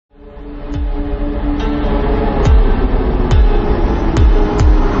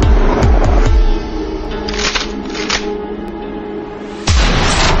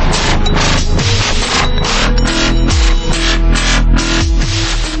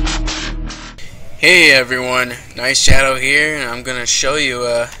Hey everyone, NightShadow here, and I'm gonna show you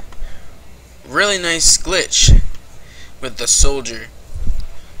a really nice glitch with the soldier.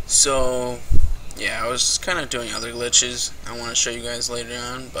 So, yeah, I was kind of doing other glitches I want to show you guys later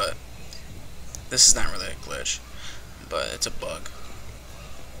on, but this is not really a glitch, but it's a bug.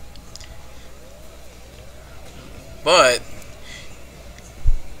 But,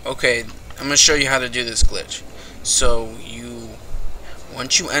 okay, I'm gonna show you how to do this glitch. So,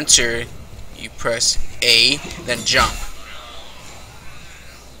 once you enter, you press A, then jump.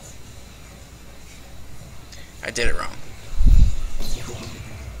 I did it wrong.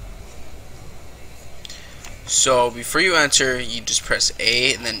 So before you enter, you just press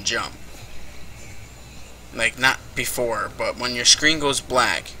A and then jump. Like, not before, but when your screen goes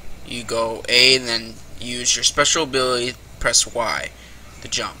black, you go A and then use your special ability, press Y to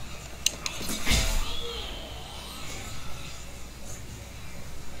jump.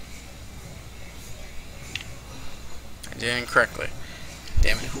 I did it incorrectly.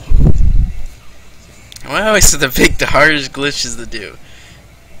 Damn it. I always have to pick the hardest glitches to do.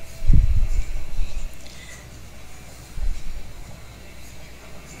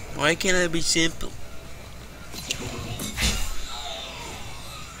 Why can't I be simple?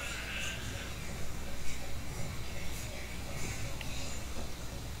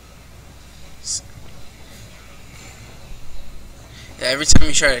 Yeah, every time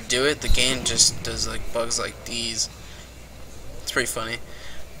you try to do it, the game just does like bugs like these. It's pretty funny.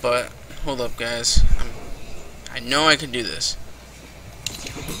 But hold up, guys. I know I can do this.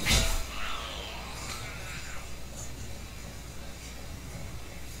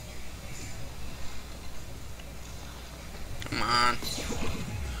 Come on.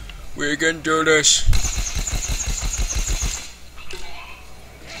 We're gonna do this.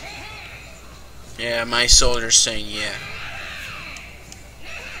 Yeah, my soldier's saying yeah.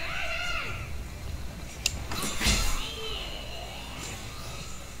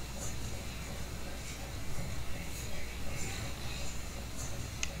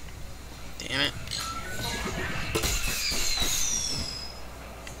 Damn it.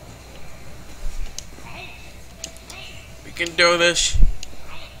 We can do this.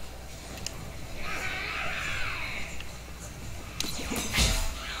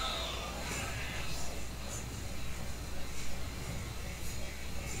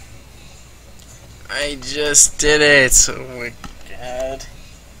 I just did it. Oh my god.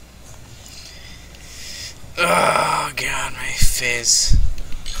 Oh god, my face.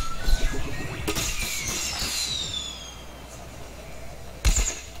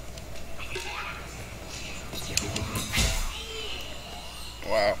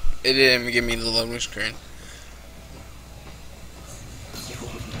 Wow, it didn't even give me the loading screen.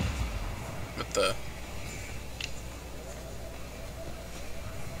 What the?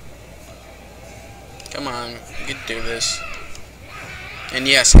 Come on, you can do this. And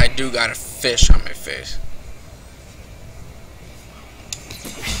yes, I do got a fish on my face.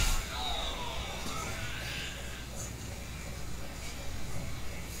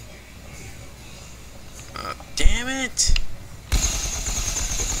 Oh, damn it!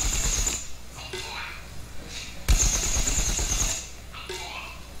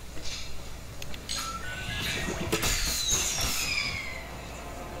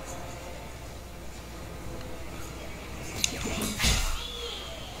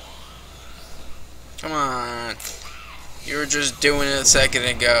 Come on. You were just doing it a second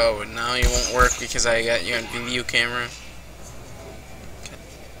ago, and now you won't work because I got you on view camera. Okay.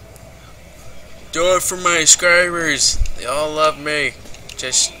 Do it for my subscribers. They all love me.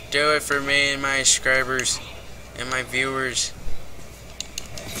 Just do it for me and my subscribers and my viewers.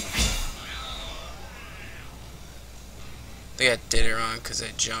 I think I did it wrong because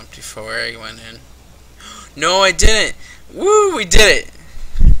I jumped before I went in. No, I didn't. Woo, we did it.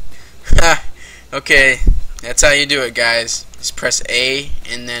 Ha. Okay, that's how you do it, guys. Just press A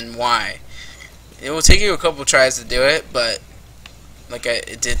and then Y. It will take you a couple tries to do it, but like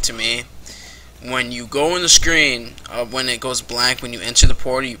it did to me. When you go on the screen, when it goes blank, when you enter the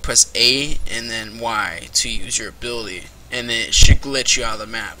portal, you press A and then Y to use your ability, and then it should glitch you out of the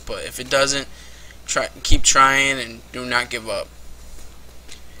map. But if it doesn't, keep trying and do not give up.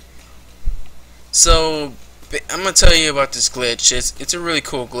 So I'm gonna tell you about this glitch. It's a really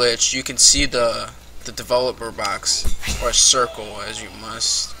cool glitch. You can see the developer box, or circle as you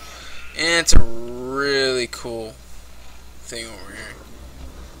must, and it's a really cool thing over here.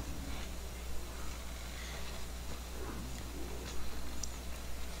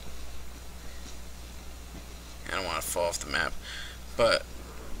 I don't want to fall off the map, but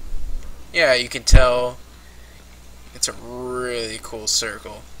yeah, you can tell it's a really cool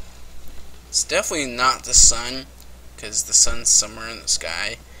circle. It's definitely not the sun, because the sun's somewhere in the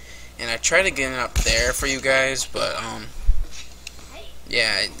sky. And I try to get it up there for you guys, but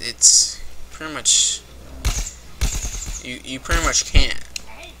yeah, it's pretty much you pretty much can't.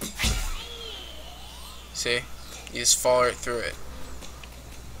 See, you just fall right through it.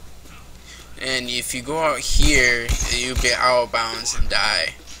 And if you go out here, you'll be out of bounds and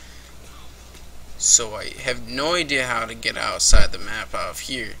die. So I have no idea how to get outside the map out of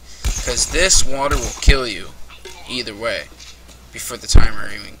here, because this water will kill you either way before the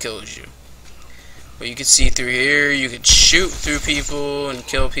timer even kills you. But you can see through here, you can shoot through people and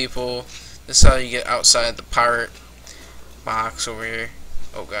kill people. This is how you get outside the pirate box over here.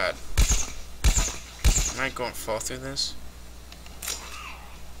 Oh god. Am I going to fall through this?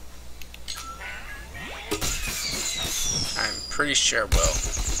 I'm pretty sure I will.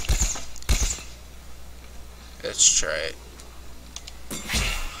 Let's try it.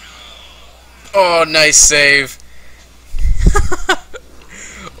 Oh, nice save.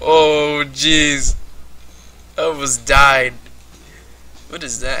 Oh, jeez. I almost died. What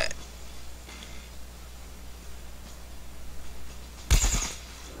is that?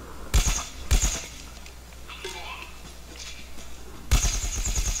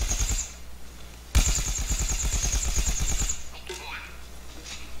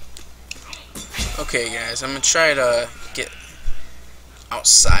 Okay guys, I'm gonna try to get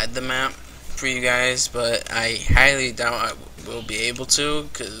outside the map for you guys, but I highly doubt I will be able to,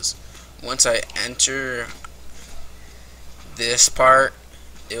 because once I enter this part,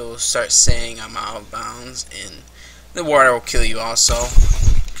 it will start saying I'm out of bounds, and the water will kill you also,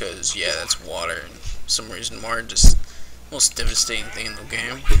 because yeah, that's water, and for some reason water just the most devastating thing in the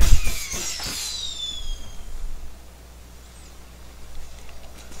game.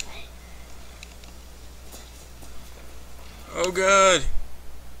 Oh god.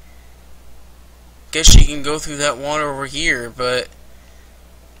 Guess you can go through that water over here, but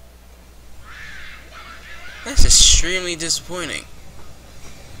that's extremely disappointing.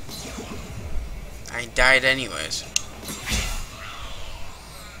 I died anyways.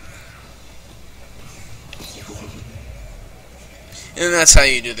 And that's how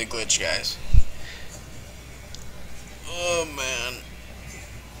you do the glitch, guys. Oh man.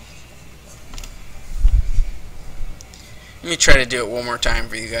 Let me try to do it one more time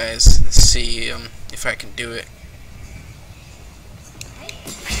for you guys. Let's see if I can do it.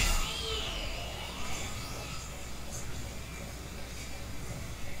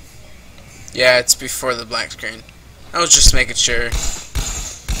 Yeah, it's before the black screen. I was just making sure.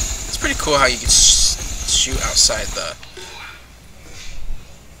 It's pretty cool how you can shoot outside the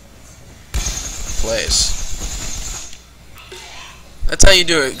place. That's how you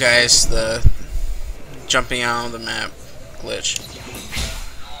do it, guys. The jumping out of the map glitch.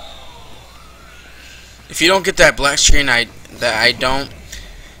 If you don't get that black screen, that I don't,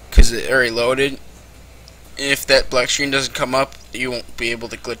 because it already loaded. If that black screen doesn't come up, you won't be able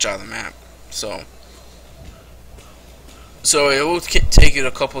to glitch out of the map. So it will take it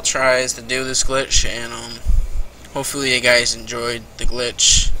a couple tries to do this glitch, and hopefully you guys enjoyed the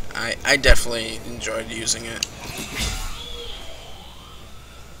glitch. I definitely enjoyed using it.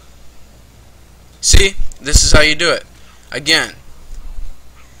 See, this is how you do it. Again,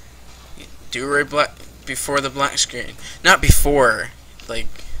 you do it right before the black screen. Not before, like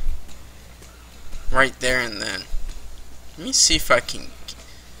right there and then. Let me see if I can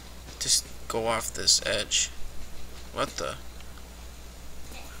just go off this edge. What the?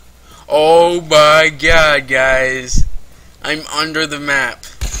 Oh my god, guys. I'm under the map.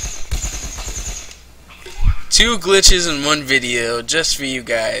 2 glitches in one video just for you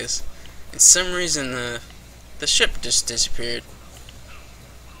guys. For some reason the ship just disappeared.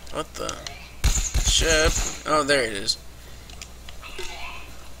 What the? Ship? Oh, there it is.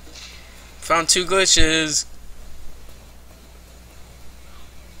 Found 2 glitches.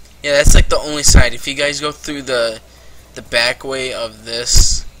 Yeah, that's like the only side. If you guys go through the back way of the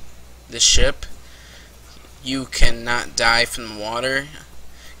ship, you cannot die from the water.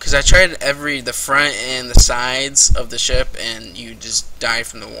 Cause I tried the front and the sides of the ship, and you just die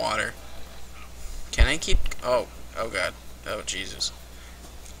from the water. Can I keep? Oh god. Oh Jesus.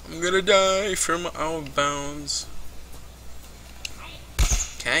 I'm gonna die from out of bounds.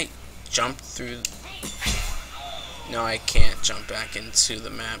 Can I jump through? No, I can't jump back into the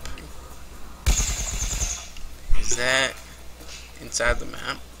map. Is that inside the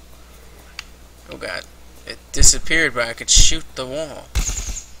map? Oh god. It disappeared, but I could shoot the wall.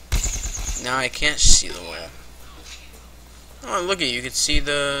 Now I can't see the wall. Oh, look at you. You can see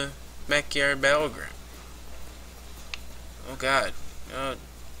the backyard battleground. Oh god. Oh.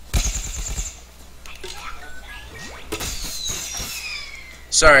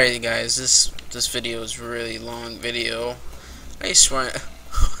 Sorry guys, this video is really long video. I just want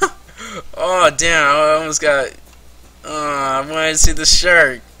oh damn, I almost got I wanted to see the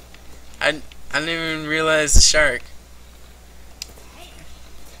shark. I didn't even realize the shark.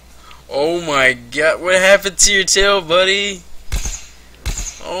 Oh my god, what happened to your tail, buddy?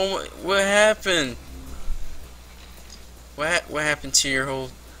 Oh my, what happened? What happened to your whole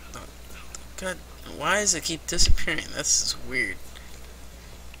God, why does it keep disappearing? That's just weird.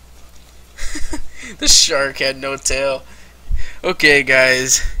 The shark had no tail. Okay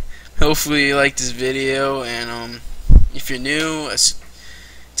guys, hopefully you liked this video, and if you're new,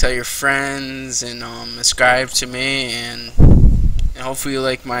 tell your friends and subscribe to me, and hopefully you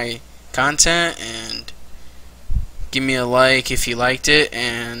like my content, and give me a like if you liked it,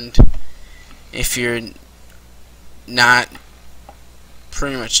 and if you're not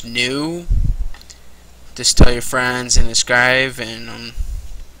pretty much new, just tell your friends and subscribe, and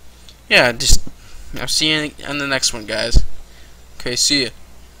yeah, just I'll see you on the next one, guys. Okay, see ya.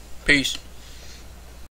 Peace.